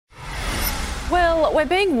Well, we're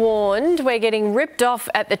being warned we're getting ripped off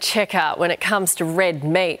at the checkout when it comes to red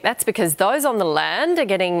meat. That's because those on the land are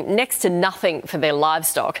getting next to nothing for their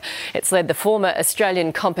livestock. It's led the former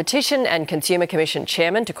Australian Competition and Consumer Commission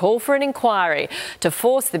chairman to call for an inquiry to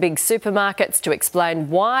force the big supermarkets to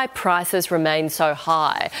explain why prices remain so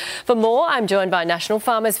high. For more, I'm joined by National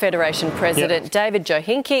Farmers Federation President David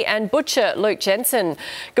Johinke and butcher Luke Jensen.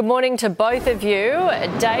 Good morning to both of you.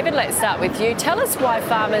 David, let's start with you. Tell us why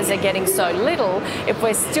farmers are getting so little if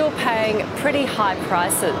we're still paying pretty high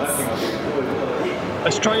prices.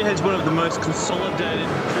 Australia has one of the most consolidated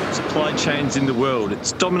supply chains in the world.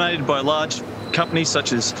 It's dominated by large companies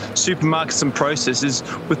such as supermarkets and processors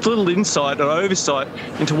with little insight or oversight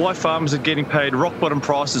into why farmers are getting paid rock bottom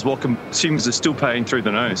prices while consumers are still paying through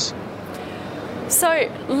the nose.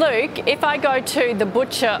 So, Luke, if I go to the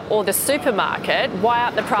butcher or the supermarket, why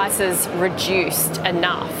aren't the prices reduced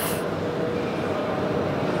enough?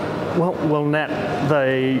 Well, Nat,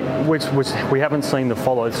 we haven't seen the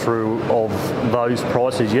follow-through of those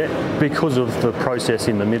prices yet because of the process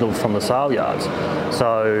in the middle from the sale yards.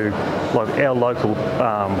 So, like our local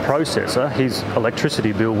processor, his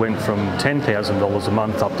electricity bill went from $10,000 a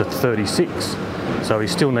month up to $36,000. So he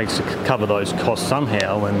still needs to cover those costs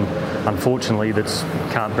somehow, and unfortunately,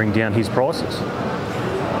 can't bring down his prices.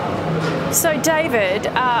 So, David,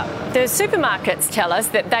 the supermarkets tell us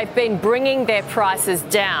that they've been bringing their prices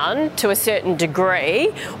down to a certain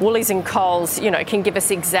degree. Woolies and Coles, can give us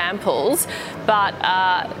examples, but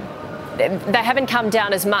they haven't come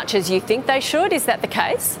down as much as you think they should. Is that the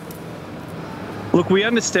case? Look, we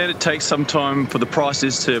understand it takes some time for the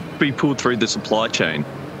prices to be pulled through the supply chain,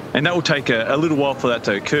 and that will take a little while for that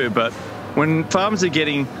to occur. But when farmers are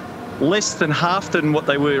getting less than half than what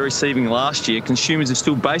they were receiving last year, consumers are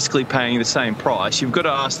still basically paying the same price. You've got to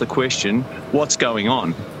ask the question, what's going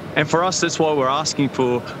on? And for us, that's why we're asking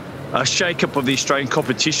for a shake-up of the Australian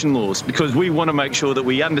competition laws, because we want to make sure that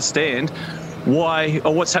we understand why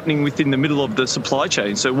or what's happening within the middle of the supply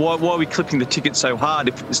chain. So why are we clipping the ticket so hard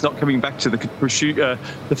if it's not coming back to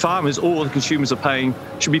the farmers, or the consumers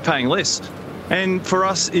should be paying less? And for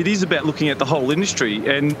us, it is about looking at the whole industry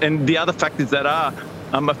and the other factors that are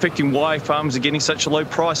affecting why farmers are getting such a low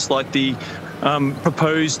price, like the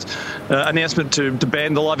proposed announcement to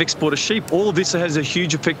ban the live export of sheep. All of this has a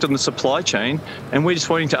huge effect on the supply chain, and we're just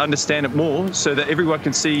wanting to understand it more so that everyone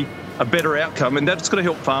can see a better outcome, and that's going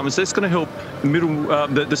to help farmers. That's going to help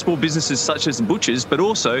the small businesses such as the butchers, but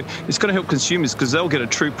also it's going to help consumers because they'll get a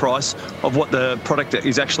true price of what the product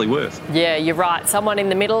is actually worth. Yeah, you're right. Someone in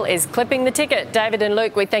the middle is clipping the ticket. David and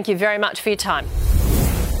Luke, we thank you very much for your time.